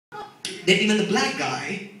Then even the black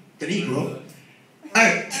guy, the Negro,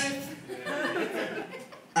 earth.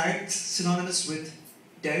 Earth, synonymous with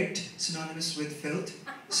dirt, synonymous with filth,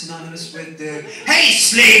 synonymous with hey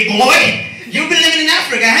slave boy, you've been living in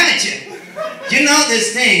Africa, haven't you? You know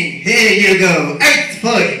this thing, here you go, earth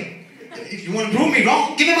boy. If you want to prove me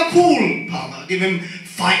wrong, give him a cool power, give him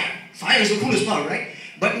fire. Fire is the coolest power, right?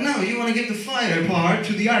 But no, you want to give the fire part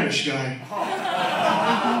to the Irish guy.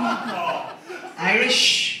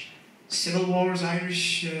 Irish, civil wars,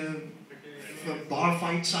 Irish, bar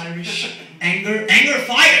fights, Irish, anger,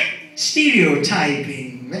 fire,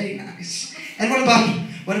 stereotyping, very nice. And what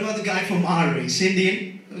about the guy from our race,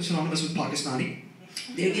 Indian, synonymous with Pakistani?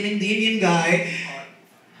 They're giving the Indian guy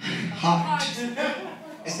heart.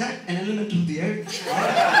 Is that an element of the earth?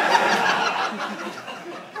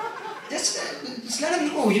 Just let him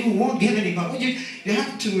know you won't give anybody. You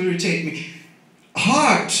have to irritate me.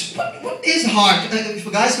 Heart. What is heart? If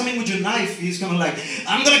a guy's coming with your knife, he's coming like,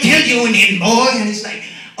 I'm gonna kill you, Indian boy. And he's like,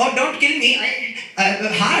 oh, don't kill me.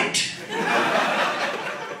 Heart.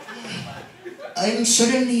 I'm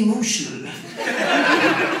suddenly emotional.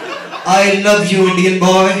 I love you, Indian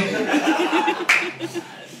boy.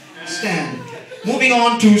 Stand. Moving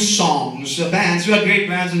on to songs. Bands. You had great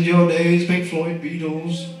bands in your days. Pink Floyd,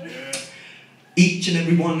 Beatles. Each and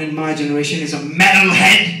every one in my generation is a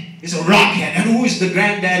metalhead, is a rockhead. And who is the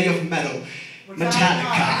granddaddy of metal?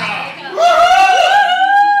 Metallica.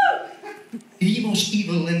 The most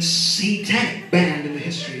evil and satanic band in the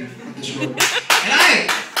history of this world. And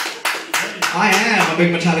I am a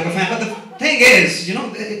big Metallica fan, but the thing is, you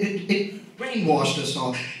know, it brainwashed us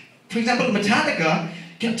all. For example, Metallica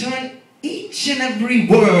can turn each and every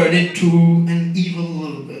word into an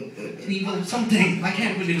evil something. I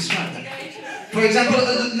can't really describe that. For example,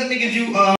 let me give you